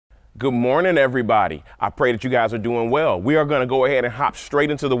Good morning, everybody. I pray that you guys are doing well. We are going to go ahead and hop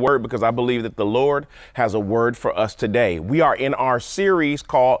straight into the word because I believe that the Lord has a word for us today. We are in our series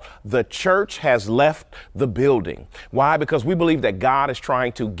called The Church Has Left the Building. Why? Because we believe that God is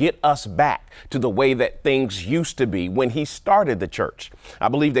trying to get us back to the way that things used to be when he started the church. I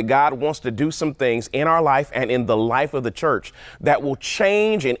believe that God wants to do some things in our life and in the life of the church that will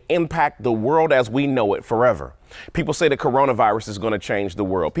change and impact the world as we know it forever. People say the coronavirus is going to change the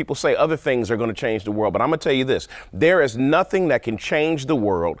world. People say other things are going to change the world. But I'm going to tell you this. There is nothing that can change the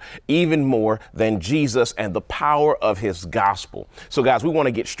world even more than Jesus and the power of his gospel. So, guys, we want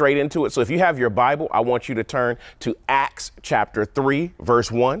to get straight into it. So if you have your Bible, I want you to turn to Acts chapter 3,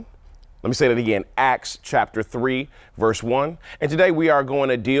 verse 1. Let me say that again, Acts chapter 3, verse 1. And today we are going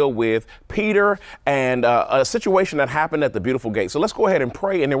to deal with Peter and a situation that happened at the beautiful gate. So let's go ahead and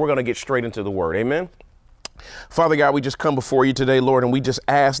pray, and then we're going to get straight into the word. Amen. Father God, we just come before you today, Lord, and we just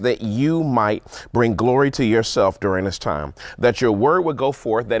ask that you might bring glory to yourself during this time, that your word would go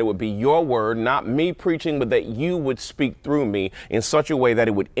forth, that it would be your word, not me preaching, but that you would speak through me in such a way that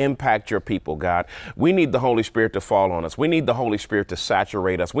it would impact your people, God. We need the Holy Spirit to fall on us. We need the Holy Spirit to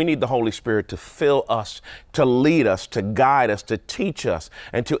saturate us. We need the Holy Spirit to fill us, to lead us, to guide us, to teach us,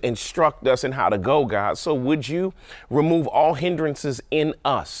 and to instruct us in how to go, God. So would you remove all hindrances in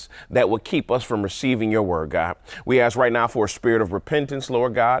us that would keep us from receiving your word, God. We ask right now for a spirit of repentance,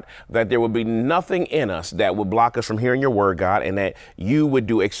 Lord God, that there would be nothing in us that would block us from hearing your word, God, and that you would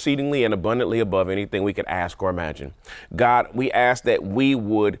do exceedingly and abundantly above anything we could ask or imagine. God, we ask that we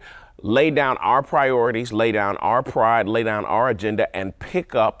would lay down our priorities, lay down our pride, lay down our agenda, and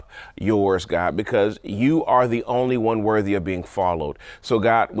pick up yours, God, because you are the only one worthy of being followed. So,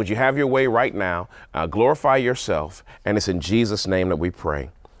 God, would you have your way right now? Glorify yourself. And it's in Jesus' name that we pray.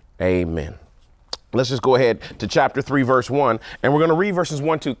 Amen. Let's just go ahead to chapter 3, verse 1, and we're going to read verses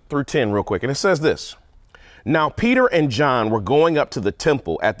 1 through 10 real quick. And it says this: Now Peter and John were going up to the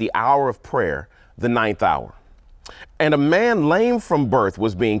temple at the hour of prayer, the 9th hour. And a man lame from birth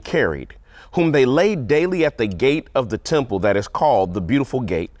was being carried, whom they laid daily at the gate of the temple that is called the Beautiful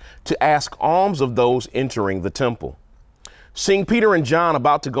Gate, to ask alms of those entering the temple. Seeing Peter and John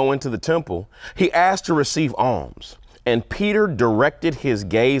about to go into the temple, he asked to receive alms. And Peter directed his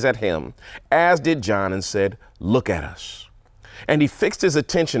gaze at him, as did John, and said, "Look at us." And he fixed his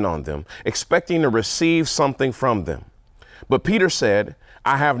attention on them, expecting to receive something from them. But Peter said,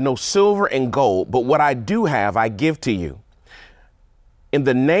 "I have no silver and gold, but what I do have, I give to you. In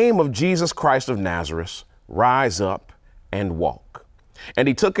the name of Jesus Christ of Nazareth, rise up and walk." And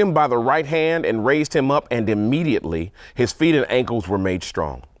he took him by the right hand and raised him up, and immediately his feet and ankles were made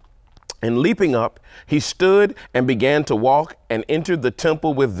strong. And leaping up, he stood and began to walk and entered the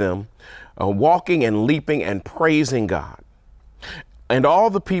temple with them, walking and leaping and praising God. And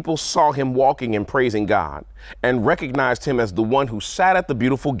all the people saw him walking and praising God and recognized him as the one who sat at the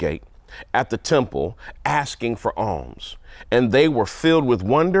beautiful gate at the temple asking for alms. And they were filled with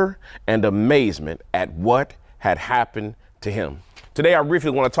wonder and amazement at what had happened to him. Today, I briefly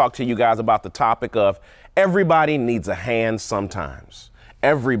want to talk to you guys about the topic of everybody needs a hand sometimes.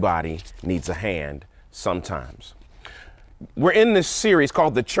 Everybody needs a hand sometimes. We're in this series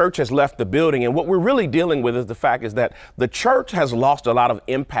called The Church Has Left the Building. And what we're really dealing with is the fact is that the church has lost a lot of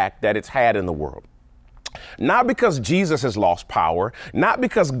impact that it's had in the world. Not because Jesus has lost power, not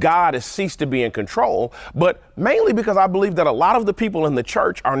because God has ceased to be in control, but mainly because I believe that a lot of the people in the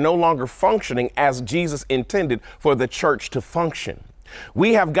church are no longer functioning as Jesus intended for the church to function.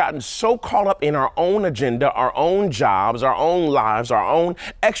 We have gotten so caught up in our own agenda, our own jobs, our own lives, our own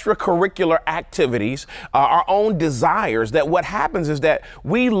extracurricular activities, our own desires, that what happens is that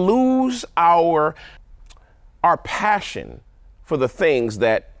we lose our passion for the things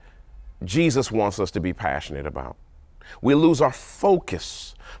that Jesus wants us to be passionate about. We lose our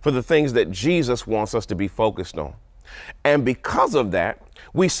focus for the things that Jesus wants us to be focused on. And because of that,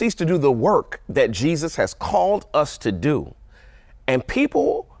 we cease to do the work that Jesus has called us to do. And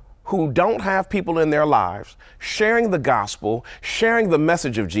people who don't have people in their lives sharing the gospel, sharing the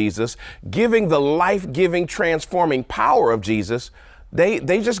message of Jesus, giving the life-giving, transforming power of Jesus, they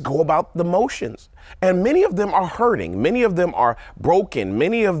just go about the motions. And many of them are hurting. Many of them are broken.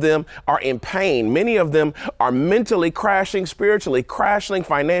 Many of them are in pain. Many of them are mentally crashing, spiritually crashing,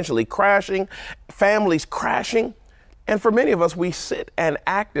 financially crashing, families crashing. And for many of us, we sit and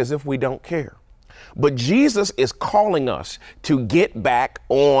act as if we don't care. But Jesus is calling us to get back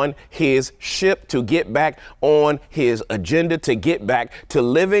on his ship, to get back on his agenda, to get back to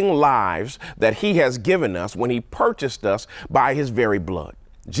living lives that he has given us when he purchased us by his very blood.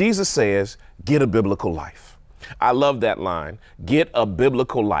 Jesus says, get a biblical life. I love that line. Get a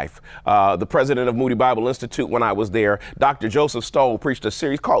biblical life. The president of Moody Bible Institute, when I was there, Dr. Joseph Stoll, preached a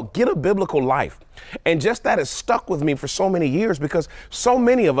series called Get a Biblical Life. And just that has stuck with me for so many years because so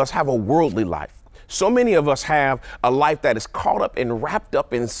many of us have a worldly life. So many of us have a life that is caught up and wrapped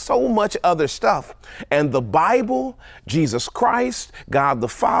up in so much other stuff. And the Bible, Jesus Christ, God the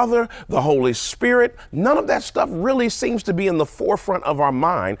Father, the Holy Spirit, none of that stuff really seems to be in the forefront of our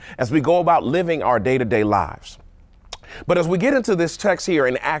mind as we go about living our day-to-day lives. But as we get into this text here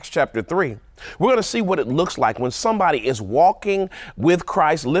in Acts chapter 3, we're going to see what it looks like when somebody is walking with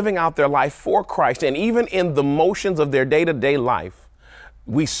Christ, living out their life for Christ, and even in the motions of their day-to-day life,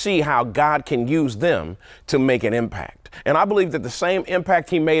 we see how God can use them to make an impact. And I believe that the same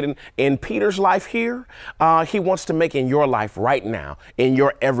impact he made in Peter's life here, he wants to make in your life right now, in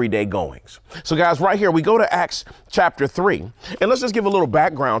your everyday goings. So guys, right here, we go to Acts chapter 3, and let's just give a little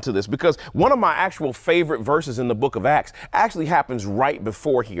background to this because one of my actual favorite verses in the book of Acts actually happens right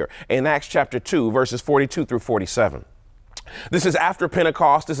before here in Acts chapter 2, verses 42 through 47. This is after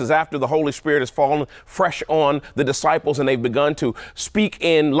Pentecost. This is after the Holy Spirit has fallen fresh on the disciples and they've begun to speak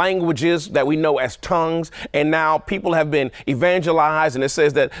in languages that we know as tongues. And now people have been evangelized. And it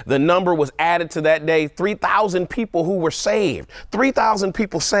says that the number was added to that day, 3,000 people who were saved, 3,000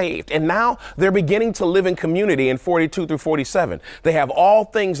 people saved. And now they're beginning to live in community in 42 through 47. They have all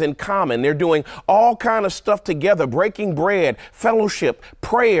things in common. They're doing all kind of stuff together, breaking bread, fellowship,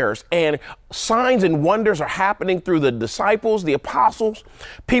 prayers, and signs and wonders are happening through the disciples, the apostles.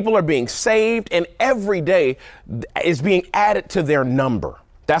 People are being saved, and every day is being added to their number.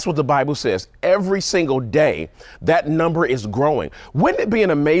 That's what the Bible says. Every single day, that number is growing. Wouldn't it be an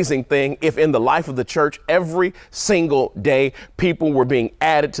amazing thing if in the life of the church, every single day, people were being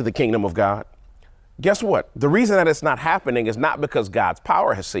added to the kingdom of God? Guess what? The reason that it's not happening is not because God's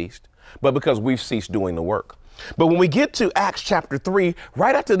power has ceased, but because we've ceased doing the work. But when we get to Acts chapter 3,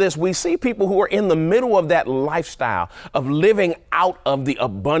 right after this, we see people who are in the middle of that lifestyle of living out of the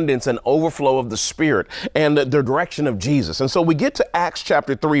abundance and overflow of the Spirit and the direction of Jesus. And so we get to Acts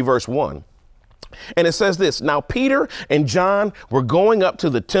chapter 3, verse 1. And it says this: Now Peter and John were going up to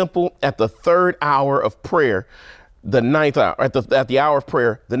the temple at the third hour of prayer, the ninth hour, at the hour of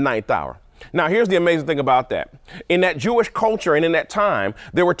prayer, the ninth hour. Now, here's the amazing thing about that. In that Jewish culture and in that time,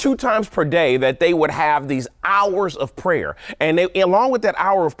 there were 2 times per day that they would have these hours of prayer. And along with that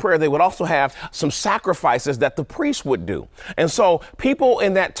hour of prayer, they would also have some sacrifices that the priest would do. And so people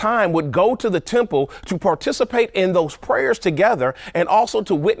in that time would go to the temple to participate in those prayers together and also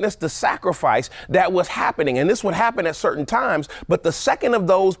to witness the sacrifice that was happening. And this would happen at certain times. But the second of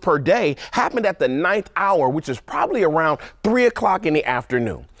those per day happened at the 9th hour, which is probably around 3 o'clock in the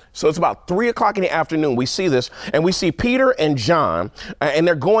afternoon. So it's about 3 o'clock in the afternoon. We see this and we see Peter and John and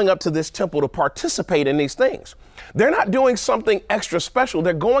they're going up to this temple to participate in these things. They're not doing something extra special.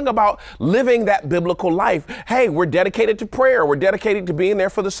 They're going about living that biblical life. Hey, we're dedicated to prayer. We're dedicated to being there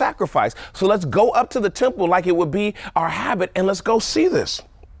for the sacrifice. So let's go up to the temple like it would be our habit and let's go see this.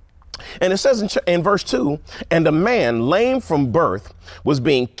 And it says in verse 2, and a man lame from birth was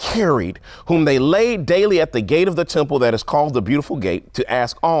being carried, whom they laid daily at the gate of the temple that is called the Beautiful Gate, to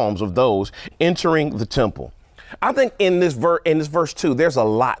ask alms of those entering the temple. I think in this verse 2, there's a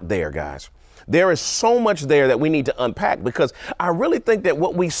lot there, guys. There is so much there that we need to unpack, because I really think that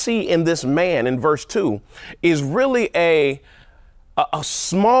what we see in this man in verse 2 is really a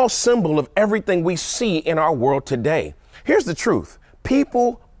small symbol of everything we see in our world today. Here's the truth.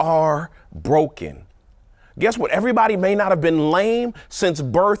 People are broken. Guess what? Everybody may not have been lame since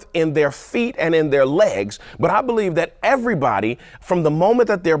birth in their feet and in their legs, but I believe that everybody, from the moment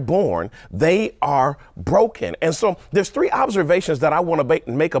that they're born, they are broken. And so there's 3 observations that I want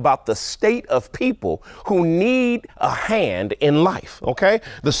to make about the state of people who need a hand in life. Okay?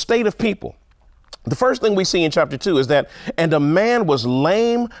 The state of people. The first thing we see in chapter 2 is that, and a man was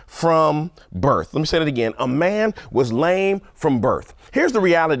lame from birth. Let me say that again. A man was lame from birth. Here's the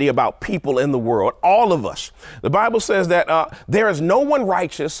reality about people in the world, all of us. The Bible says that there is no one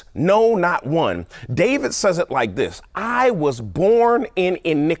righteous, no, not one. David says it like this: I was born in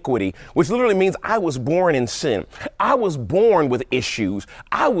iniquity, which literally means I was born in sin. I was born with issues.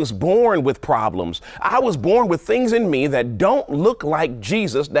 I was born with problems. I was born with things in me that don't look like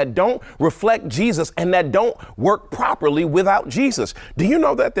Jesus, that don't reflect Jesus, and that don't work properly without Jesus. Do you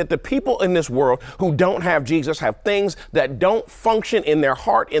know that the people in this world who don't have Jesus have things that don't function in their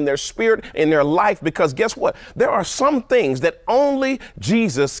heart, in their spirit, in their life? Because guess what? There are some things that only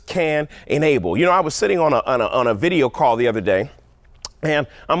Jesus can enable. You know, I was sitting on a video call the other day, and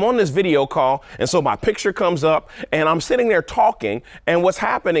I'm on this video call, and so my picture comes up, and I'm sitting there talking, and what's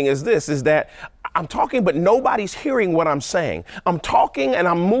happening is that I'm talking, but nobody's hearing what I'm saying. I'm talking and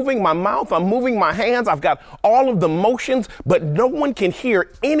I'm moving my mouth. I'm moving my hands. I've got all of the motions, but no one can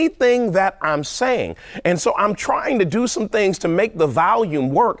hear anything that I'm saying. And so I'm trying to do some things to make the volume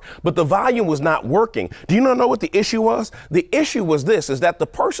work, but the volume was not working. Do you know what the issue was? The issue was this, is that the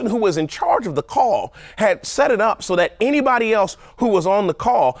person who was in charge of the call had set it up so that anybody else who was on the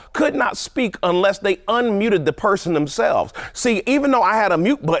call could not speak unless they unmuted the person themselves. See, even though I had a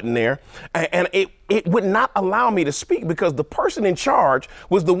mute button there and it would not allow me to speak because the person in charge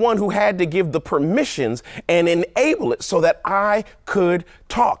was the one who had to give the permissions and enable it so that I could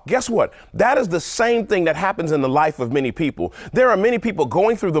talk. Guess what? That is the same thing that happens in the life of many people. There are many people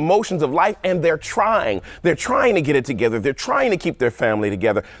going through the motions of life and they're trying to get it together. They're trying to keep their family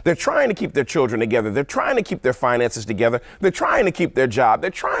together. They're trying to keep their children together. They're trying to keep their finances together. They're trying to keep their job.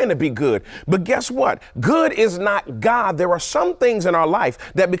 They're trying to be good. But guess what? Good is not God. There are some things in our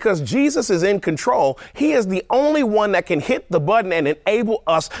life that because Jesus is in control, he is the only one that can hit the button and enable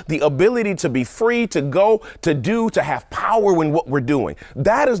us the ability to be free, to go, to do, to have power in what we're doing.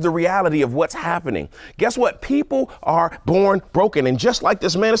 That is the reality of what's happening. Guess what? People are born broken. And just like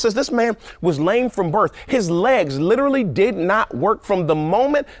this man, it says this man was lame from birth. His legs literally did not work from the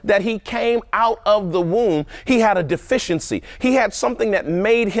moment that he came out of the womb. He had a deficiency. He had something that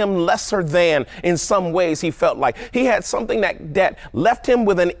made him lesser than in some ways. He felt like he had something that left him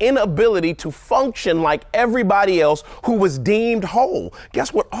with an inability to function like everybody else who was deemed whole.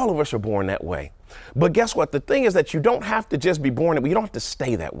 Guess what? All of us are born that way. But guess what? The thing is that you don't have to just be born that way. You don't have to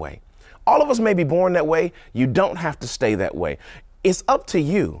stay that way. All of us may be born that way. You don't have to stay that way. It's up to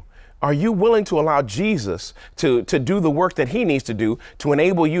you. Are you willing to allow Jesus to do the work that he needs to do to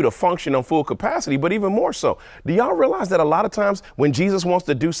enable you to function on full capacity? But even more so, do y'all realize that a lot of times when Jesus wants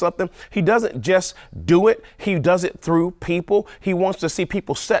to do something, he doesn't just do it. He does it through people. He wants to see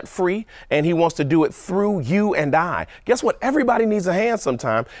people set free, and he wants to do it through you and I. Guess what? Everybody needs a hand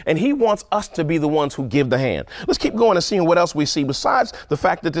sometime, and he wants us to be the ones who give the hand. Let's keep going and seeing what else we see besides the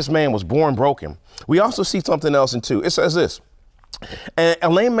fact that this man was born broken. We also see something else in 2. It says this. And a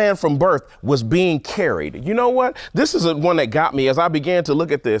lame man from birth was being carried. You know what? This is one that got me as I began to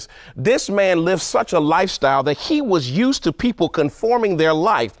look at this. This man lived such a lifestyle that he was used to people conforming their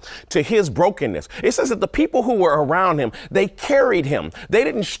life to his brokenness. It says that the people who were around him, they carried him. They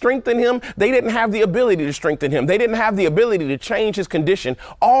didn't strengthen him. They didn't have the ability to strengthen him. They didn't have the ability to change his condition.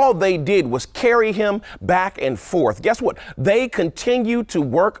 All they did was carry him back and forth. Guess what? They continue to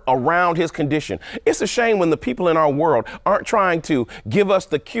work around his condition. It's a shame when the people in our world aren't trying to give us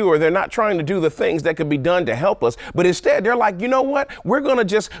the cure. They're not trying to do the things that could be done to help us, but instead they're like, you know what? We're going to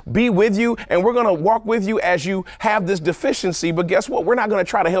just be with you and we're going to walk with you as you have this deficiency. But guess what? We're not going to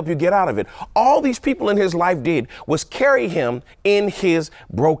try to help you get out of it. All these people in his life did was carry him in his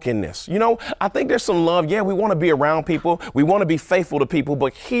brokenness. You know, I think there's some love. Yeah, we want to be around people. We want to be faithful to people.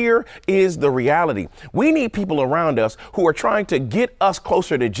 But here is the reality. We need people around us who are trying to get us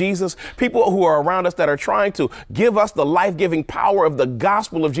closer to Jesus, people who are around us that are trying to give us the life-giving power of the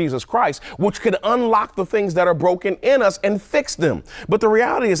gospel of Jesus Christ, which could unlock the things that are broken in us and fix them. But the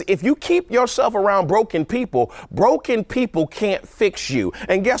reality is, if you keep yourself around broken people can't fix you.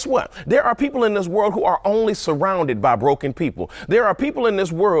 And guess what? There are people in this world who are only surrounded by broken people. There are people in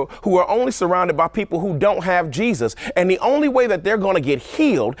this world who are only surrounded by people who don't have Jesus. And the only way that they're going to get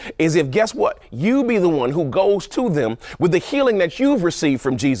healed is if, guess what? You be the one who goes to them with the healing that you've received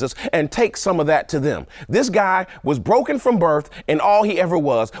from Jesus and take some of that to them. This guy was broken from birth, and all he ever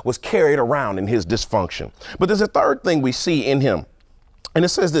was carried around in his dysfunction. But there's a third thing we see in him. And it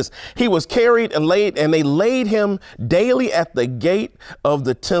says this, he was carried and they laid him daily at the gate of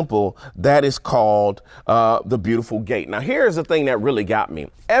the temple that is called the Beautiful Gate. Now, here's the thing that really got me.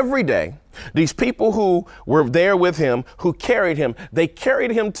 Every day, these people who were there with him, who carried him, they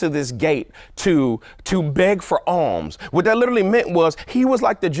carried him to this gate to beg for alms. What that literally meant was he was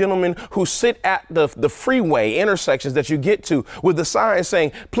like the gentleman who sit at the freeway intersections that you get to with the sign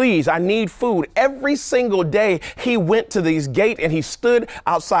saying, please, I need food. Every single day he went to this gate and he stood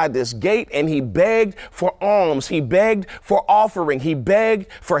outside this gate and he begged for alms. He begged for offering. He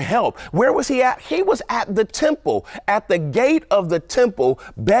begged for help. Where was he at? He was at the temple, at the gate of the temple,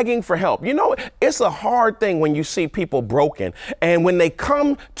 begging for help. You know, it's a hard thing when you see people broken. And when they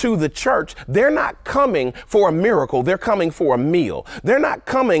come to the church, they're not coming for a miracle. They're coming for a meal. They're not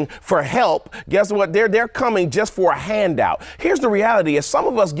coming for help. Guess what? They're coming just for a handout. Here's the reality is some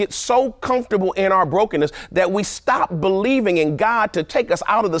of us get so comfortable in our brokenness that we stop believing in God to take us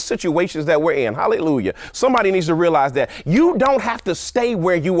out of the situations that we're in. Hallelujah. Somebody needs to realize that you don't have to stay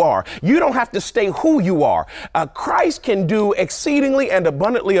where you are. You don't have to stay who you are. Christ can do exceedingly and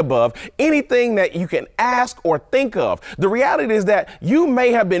abundantly above anything that you can ask or think of. The reality is that you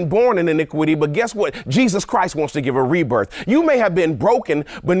may have been born in iniquity, but guess what? Jesus Christ wants to give a rebirth. You may have been broken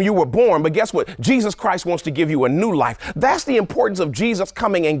when you were born, but guess what? Jesus Christ wants to give you a new life. That's the importance of Jesus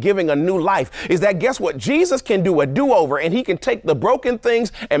coming and giving a new life, is that guess what? Jesus can do a do-over, and he can take the broken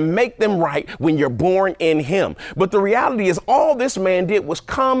things and make them right when you're born in him. But the reality is all this man did was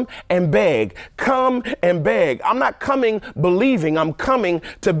come and beg, come and beg. I'm not coming believing, I'm coming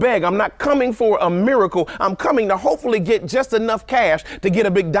to beg. I'm not coming for a miracle. I'm coming to hopefully get just enough cash to get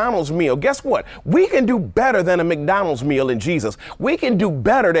a McDonald's meal. Guess what? We can do better than a McDonald's meal in Jesus. We can do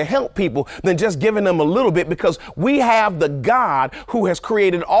better to help people than just giving them a little bit, because we have the God who has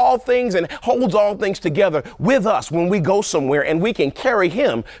created all things and holds all things together with us when we go somewhere, and we can carry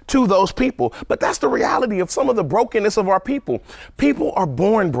him to those people. But that's the reality of some of the brokenness of our people. People are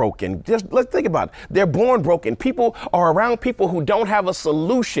born broken. Just let's think about it. They're born broken. People are around people who don't have a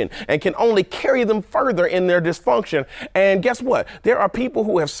solution and can only carry them further in their dysfunction. And guess what? There are people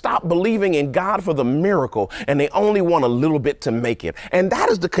who have stopped believing in God for the miracle, and they only want a little bit to make it. And that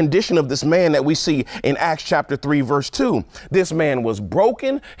is the condition of this man that we see in Acts chapter 3, verse 2. This man was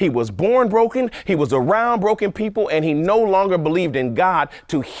broken. He was born broken. He was around broken people, and he no longer believed in God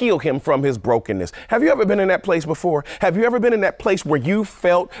to heal him from his brokenness. Have you ever been in that place before? Have you ever been in that place where you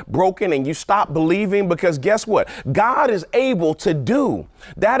felt broken and you stopped believing? Because guess what? God is able to do.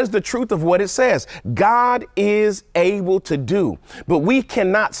 That is the truth of what it says. God is able to do, but we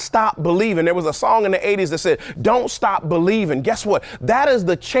cannot stop believing. There was a song in the 80s that said, don't stop believing. Guess what? That is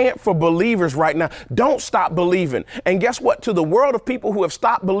the chant for believers right now. Don't stop believing. And guess what? To the world of people who have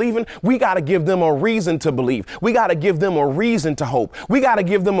stopped believing, we got to give them a reason to believe. We got to give them a reason to hope. We got to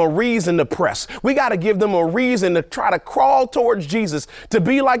give them a reason to press. We got to give them a reason to try to crawl towards Jesus, to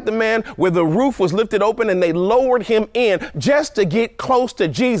be like the man where the roof was lifted open and they lowered him in just to get close to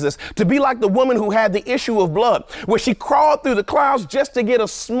Jesus, to be like the woman who had the issue of blood, where she crawled through the clouds just to get a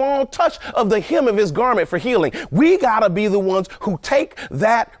small touch of the hem of his garment for healing. We got to be the ones who take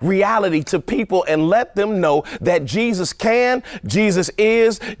that reality to people and let them know that Jesus can, Jesus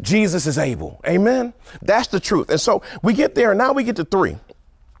is able. Amen. That's the truth. And so we get there, and now we get to 3.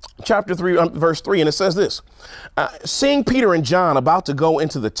 Chapter 3, verse 3, and it says this, seeing Peter and John about to go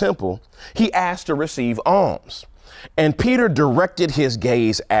into the temple, he asked to receive alms. And Peter directed his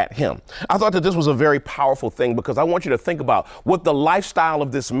gaze at him. I thought that this was a very powerful thing, because I want you to think about what the lifestyle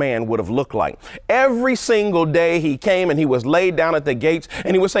of this man would have looked like. Every single day he came and he was laid down at the gates,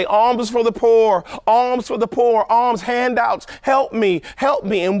 and he would say, alms for the poor, alms, handouts, help me, help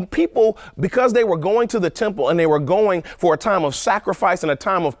me. And people, because they were going to the temple and they were going for a time of sacrifice and a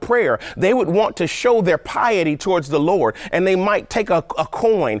time of prayer, they would want to show their piety towards the Lord. And they might take a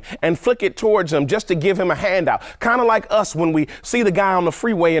coin and flick it towards him just to give him a handout. Kind of like us when we see the guy on the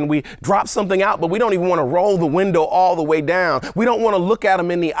freeway and we drop something out, but we don't even want to roll the window all the way down. We don't want to look at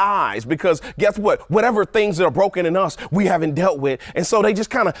him in the eyes, because guess what? Whatever things that are broken in us, we haven't dealt with. And so they just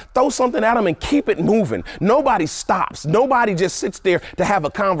kind of throw something at him and keep it moving. Nobody stops. Nobody just sits there to have a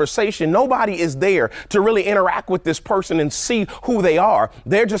conversation. Nobody is there to really interact with this person and see who they are.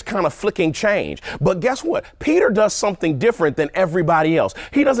 They're just kind of flicking change. But guess what? Peter does something different than everybody else.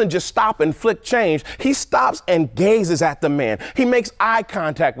 He doesn't just stop and flick change. He stops and gazes at the man. He makes eye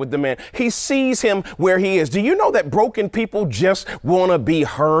contact with the man. He sees him where he is. Do you know that broken people just want to be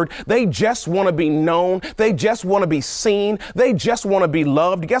heard? They just want to be known. They just want to be seen. They just want to be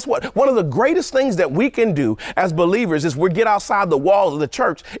loved. Guess what? One of the greatest things that we can do as believers is we get outside the walls of the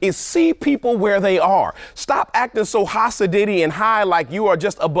church is see people where they are. Stop acting so Hasidity and high like you are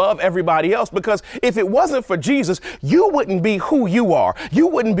just above everybody else, because if it wasn't for Jesus, you wouldn't be who you are. You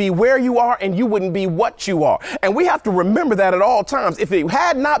wouldn't be where you are, and you wouldn't be what you are. And we have to remember that at all times. If it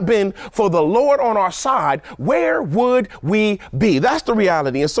had not been for the Lord on our side, where would we be? That's the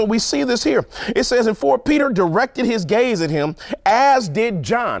reality. And so we see this here. It says in 4, Peter directed his gaze at him, as did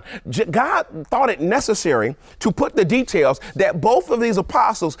John. God thought it necessary to put the details that both of these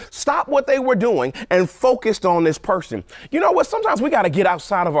apostles stopped what they were doing and focused on this person. You know what? Sometimes we got to get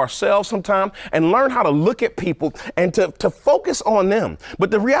outside of ourselves sometime and learn how to look at people and to focus on them. But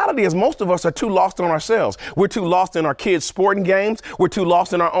the reality is most of us are too lost on ourselves. We're too lost in our kids' sporting games. We're too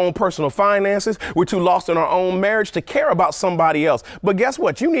lost in our own personal finances. We're too lost in our own marriage to care about somebody else. But guess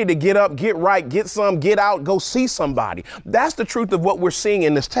what? You need to get up, get right, get some, get out, go see somebody. That's the truth of what we're seeing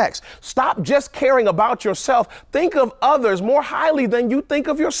in this text. Stop just caring about yourself. Think of others more highly than you think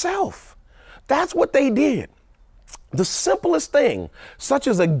of yourself. That's what they did. The simplest thing, such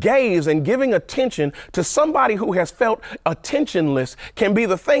as a gaze and giving attention to somebody who has felt attentionless, can be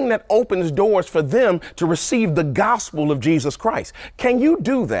the thing that opens doors for them to receive the gospel of Jesus Christ. Can you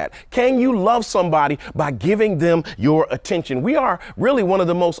do that? Can you love somebody by giving them your attention? We are really one of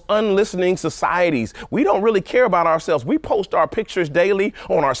the most unlistening societies. We don't really care about ourselves. We post our pictures daily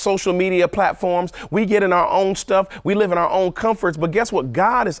on our social media platforms. We get in our own stuff. We live in our own comforts. But guess what?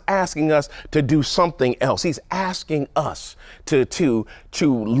 God is asking us to do something else. He's asking us to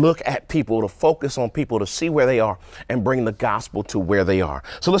look at people, to focus on people, to see where they are and bring the gospel to where they are.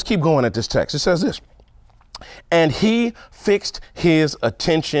 So let's keep going at this text. It says this, and he fixed his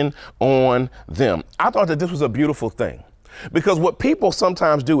attention on them. I thought that this was a beautiful thing, because what people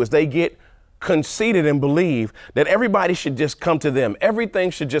sometimes do is they get conceited and believe that everybody should just come to them. Everything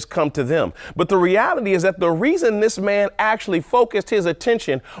should just come to them. But the reality is that the reason this man actually focused his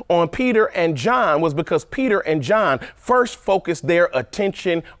attention on Peter and John was because Peter and John first focused their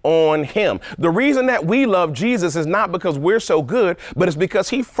attention on him. The reason that we love Jesus is not because we're so good, but it's because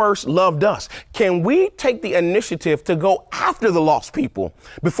he first loved us. Can we take the initiative to go after the lost people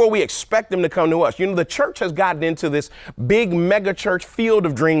before we expect them to come to us? You know, the church has gotten into this big mega church Field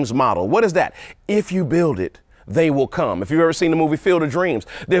of Dreams model. What is that? If you build it, they will come. If you've ever seen the movie Field of Dreams,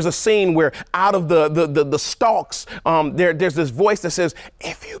 there's a scene where out of the stalks, there's this voice that says,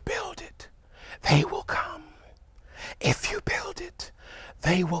 if you build it, they will come. If you build it,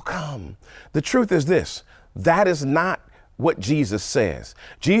 they will come. The truth is this, that is not what Jesus says.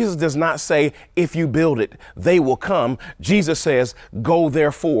 Jesus does not say, if you build it, they will come. Jesus says, go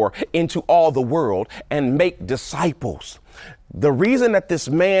therefore into all the world and make disciples. The reason that this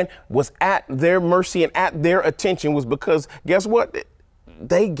man was at their mercy and at their attention was because, guess what?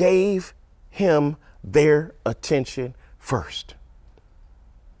 They gave him their attention first.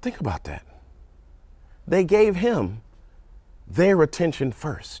 Think about that. They gave him their attention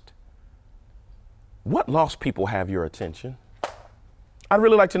first. What lost people have your attention? I'd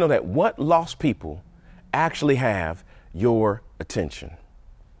really like to know that. What lost people actually have your attention?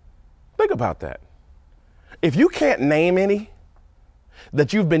 Think about that. If you can't name any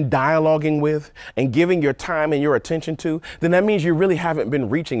that you've been dialoguing with and giving your time and your attention to, then that means you really haven't been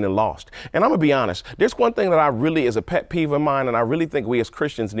reaching the lost. And I'm gonna be honest, there's one thing that I really is a pet peeve of mine, and I really think we as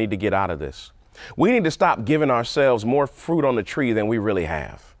Christians need to get out of this. We need to stop giving ourselves more fruit on the tree than we really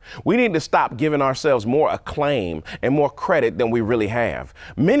have. We need to stop giving ourselves more acclaim and more credit than we really have.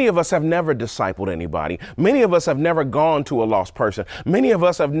 Many of us have never discipled anybody. Many of us have never gone to a lost person. Many of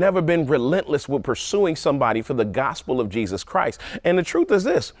us have never been relentless with pursuing somebody for the gospel of Jesus Christ. And the truth is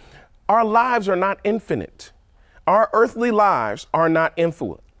this, our lives are not infinite. Our earthly lives are not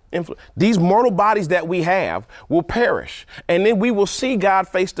infinite. These mortal bodies that we have will perish, and then we will see God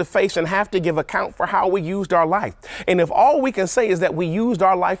face to face and have to give account for how we used our life. And if all we can say is that we used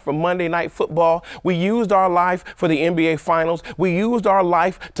our life for Monday Night Football, we used our life for the NBA Finals, we used our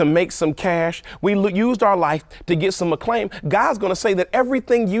life to make some cash, we used our life to get some acclaim, God's going to say that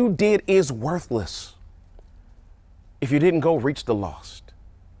everything you did is worthless if you didn't go reach the lost.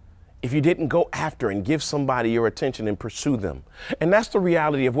 If you didn't go after and give somebody your attention and pursue them. And that's the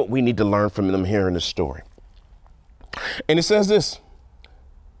reality of what we need to learn from them here in this story. And it says this,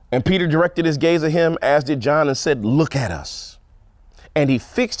 and Peter directed his gaze at him, as did John, and said, look at us. And he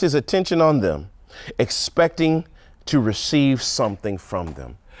fixed his attention on them, expecting to receive something from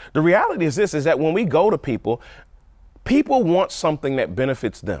them. The reality is this, is that when we go to people, people want something that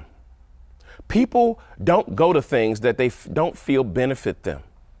benefits them. People don't go to things that they don't feel benefit them.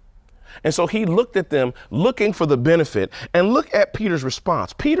 And so he looked at them looking for the benefit, and look at Peter's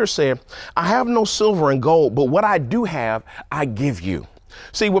response. Peter said, I have no silver and gold, but what I do have, I give you.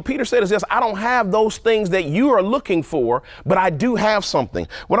 See, what Peter said is this, I don't have those things that you are looking for, but I do have something.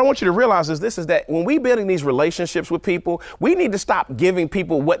 What I want you to realize is this, is that when we're building these relationships with people, we need to stop giving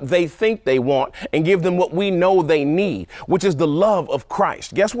people what they think they want and give them what we know they need, which is the love of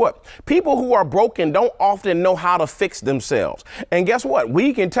Christ. Guess what? People who are broken don't often know how to fix themselves. And guess what?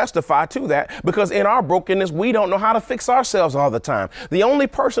 We can testify to that, because in our brokenness, we don't know how to fix ourselves all the time. The only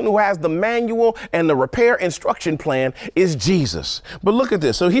person who has the manual and the repair instruction plan is Jesus. But look at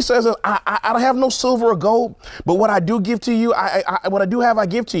this. So he says, I have no silver or gold, but what I do give to you, what I do have, I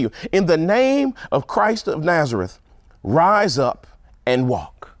give to you. In the name of Christ of Nazareth, rise up and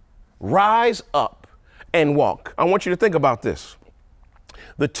walk. Rise up and walk. I want you to think about this.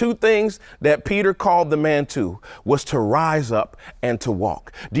 The two things that Peter called the man to was to rise up and to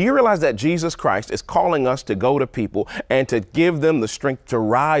walk. Do you realize that Jesus Christ is calling us to go to people and to give them the strength to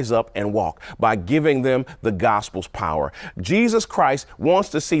rise up and walk by giving them the gospel's power? Jesus Christ wants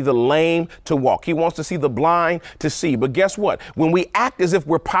to see the lame to walk. He wants to see the blind to see. But guess what? When we act as if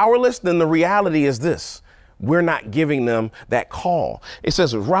we're powerless, then the reality is this: we're not giving them that call. It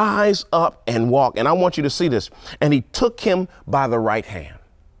says, rise up and walk. And I want you to see this. And he took him by the right hand.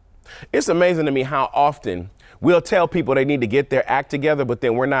 It's amazing to me how often we'll tell people they need to get their act together, but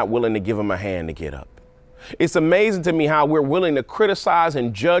then we're not willing to give them a hand to get up. It's amazing to me how we're willing to criticize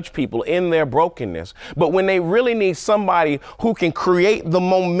and judge people in their brokenness. But when they really need somebody who can create the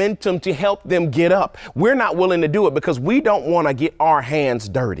momentum to help them get up, we're not willing to do it because we don't want to get our hands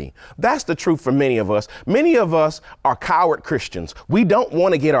dirty. That's the truth for many of us. Many of us are coward Christians. We don't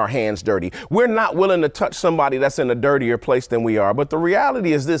want to get our hands dirty. We're not willing to touch somebody that's in a dirtier place than we are. But the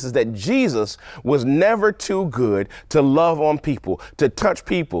reality is this, is that Jesus was never too good to love on people, to touch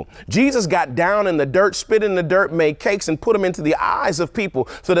people. Jesus got down in the dirt, spit in the dirt, made cakes and put them into the eyes of people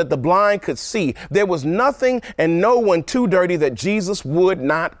so that the blind could see. There was nothing and no one too dirty that Jesus would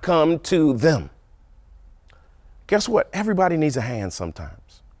not come to them. Guess what? Everybody needs a hand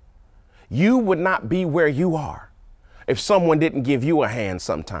sometimes. You would not be where you are if someone didn't give you a hand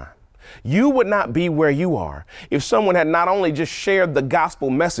sometime. You would not be where you are if someone had not only just shared the gospel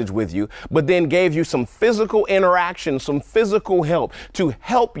message with you, but then gave you some physical interaction, some physical help to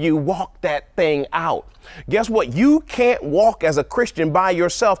help you walk that thing out. Guess what? You can't walk as a Christian by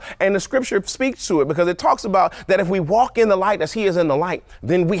yourself. And the scripture speaks to it because it talks about that if we walk in the light as he is in the light,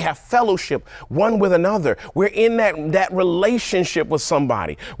 then we have fellowship one with another. We're in that relationship with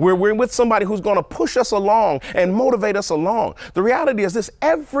somebody. We're with somebody who's going to push us along and motivate us along. The reality is this: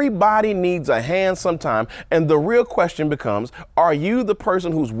 everybody needs a hand sometime. And the real question becomes, are you the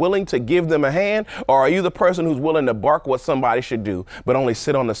person who's willing to give them a hand, or are you the person who's willing to bark what somebody should do, but only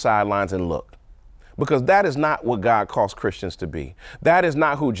sit on the sidelines and look? Because that is not what God calls Christians to be. That is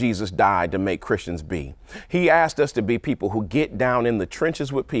not who Jesus died to make Christians be. He asked us to be people who get down in the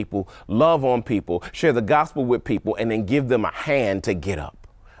trenches with people, love on people, share the gospel with people, and then give them a hand to get up.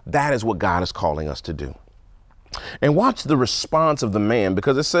 That is what God is calling us to do. And watch the response of the man,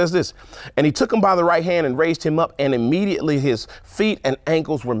 because it says this: and he took him by the right hand and raised him up, and immediately his feet and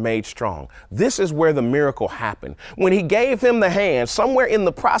ankles were made strong. This is where the miracle happened. When he gave him the hand, somewhere in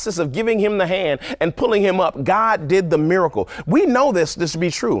the process of giving him the hand and pulling him up, God did the miracle. We know this to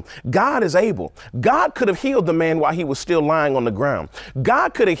be true. God is able. God could have healed the man while he was still lying on the ground.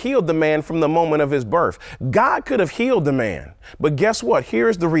 God could have healed the man from the moment of his birth. God could have healed the man. But guess what?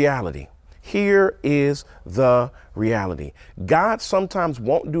 Here's the reality. Here is the reality. God sometimes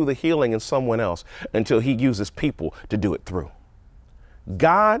won't do the healing in someone else until he uses people to do it through.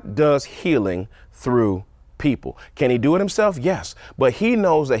 God does healing through people. Can he do it himself? Yes. But he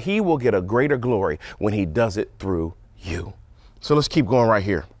knows that he will get a greater glory when he does it through you. So let's keep going right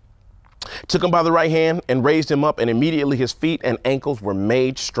here. Took him by the right hand and raised him up, and immediately his feet and ankles were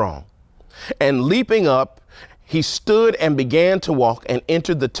made strong. And leaping up, he stood and began to walk and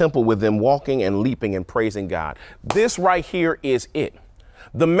entered the temple with them, walking and leaping and praising God. This right here is it.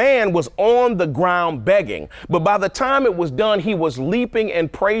 The man was on the ground begging, but by the time it was done, he was leaping and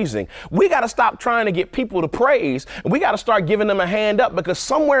praising. We got to stop trying to get people to praise, and we got to start giving them a hand up, because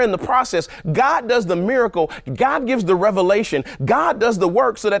somewhere in the process, God does the miracle. God gives the revelation. God does the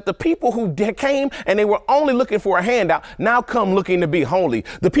work so that the people who came and they were only looking for a handout now come looking to be holy.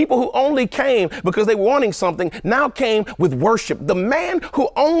 The people who only came because they were wanting something now came with worship. The man who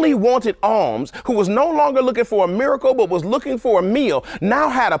only wanted alms, who was no longer looking for a miracle but was looking for a meal, now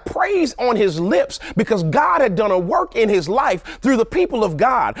had a praise on his lips because God had done a work in his life through the people of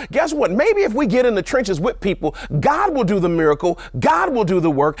God. Guess what? Maybe if we get in the trenches with people, God will do the miracle, God will do the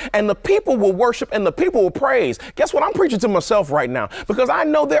work, and the people will worship and the people will praise. Guess what? I'm preaching to myself right now, because I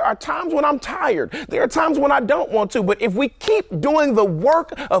know there are times when I'm tired. There are times when I don't want to. But if we keep doing the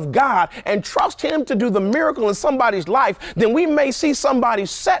work of God and trust him to do the miracle in somebody's life, then we may see somebody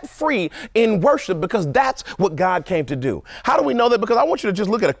set free in worship, because that's what God came to do. How do we know that? Because I want you to just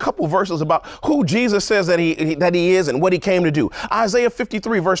look at a couple verses about who Jesus says that he is and what he came to do. Isaiah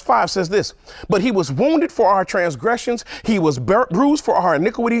 53 verse 5 says this: but he was wounded for our transgressions, he was bruised for our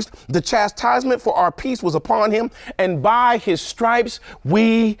iniquities, the chastisement for our peace was upon him, and by his stripes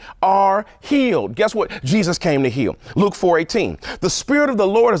we are healed. Guess what? Jesus came to heal. Luke 4:18, the Spirit of the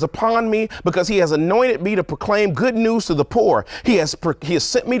Lord is upon me, because he has anointed me to proclaim good news to the poor. He has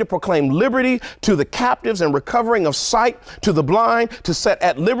sent me to proclaim liberty to the captives and recovering of sight to the blind, to to set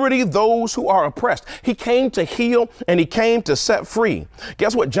at liberty those who are oppressed. He came to heal and he came to set free.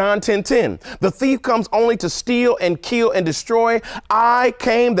 Guess what? John 10:10. The thief comes only to steal and kill and destroy. I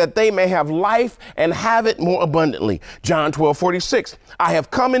came that they may have life and have it more abundantly. John 12:46. I have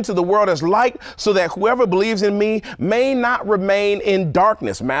come into the world as light so that whoever believes in me may not remain in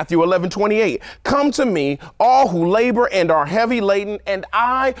darkness. Matthew 11:28. Come to me, all who labor and are heavy laden, and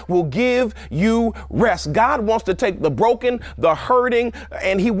I will give you rest. God wants to take the broken, the hurting,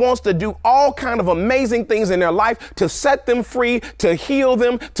 and he wants to do all kind of amazing things in their life to set them free, to heal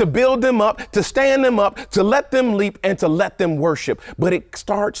them, to build them up, to stand them up, to let them leap, and to let them worship. But it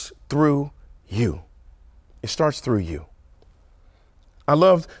starts through you. It starts through you. I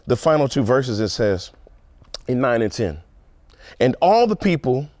love the final two verses. It says in 9 and 10, and all the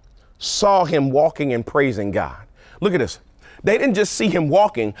people saw him walking and praising God. Look at this. They didn't just see him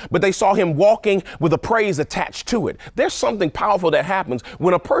walking, but they saw him walking with a praise attached to it. There's something powerful that happens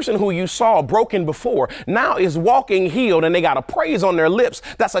when a person who you saw broken before now is walking healed and they got a praise on their lips.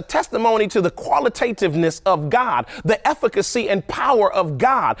 That's a testimony to the qualitativeness of God, the efficacy and power of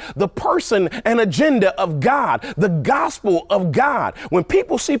God, the person and agenda of God, the gospel of God. When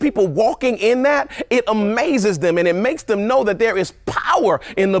people see people walking in that, it amazes them and it makes them know that there is power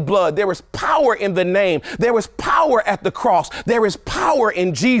in the blood. There is power in the name. There is power at the cross. There is power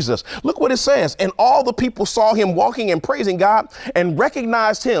in Jesus. Look what it says. And all the people saw him walking and praising God and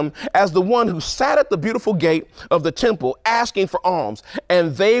recognized him as the one who sat at the beautiful gate of the temple asking for alms.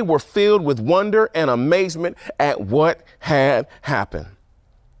 And they were filled with wonder and amazement at what had happened.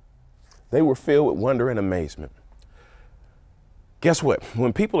 They were filled with wonder and amazement. Guess what?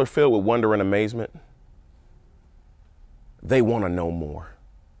 When people are filled with wonder and amazement, they want to know more.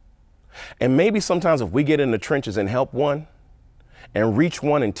 And maybe sometimes if we get in the trenches and help one and reach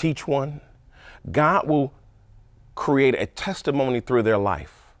one and teach one, God will create a testimony through their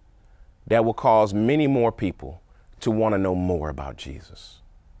life that will cause many more people to want to know more about Jesus.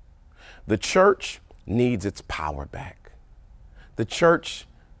 The church needs its power back. The church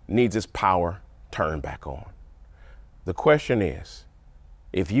needs its power turned back on. The question is,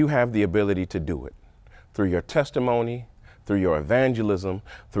 if you have the ability to do it through your testimony, through your evangelism,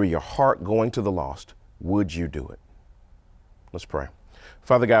 through your heart going to the lost, would you do it? Let's pray.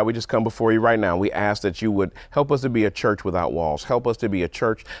 Father God, we just come before you right now. We ask that you would help us to be a church without walls. Help us to be a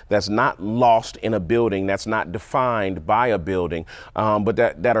church that's not lost in a building, that's not defined by a building, but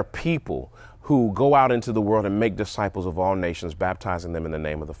that are people who go out into the world and make disciples of all nations, baptizing them in the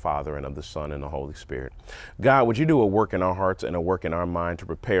name of the Father and of the Son and the Holy Spirit. God, would you do a work in our hearts and a work in our mind to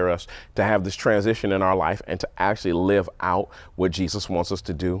prepare us to have this transition in our life and to actually live out what Jesus wants us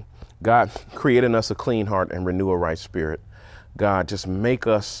to do? God, create in us a clean heart and renew a right spirit. God, just make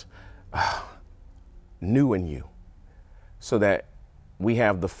us new in you so that we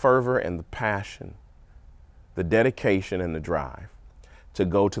have the fervor and the passion, the dedication and the drive to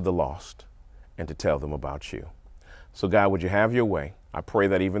go to the lost and to tell them about you. So God, would you have your way? I pray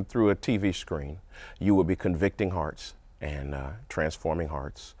that even through a TV screen, you will be convicting hearts and transforming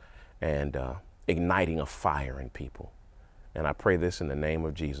hearts and igniting a fire in people. And I pray this in the name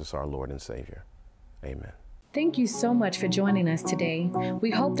of Jesus, our Lord and Savior. Amen. Thank you so much for joining us today.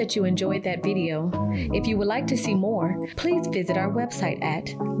 We hope that you enjoyed that video. If you would like to see more, please visit our website at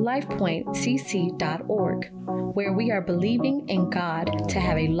lifepointcc.org, where we are believing in God to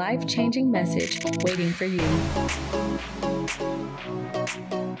have a life-changing message waiting for you.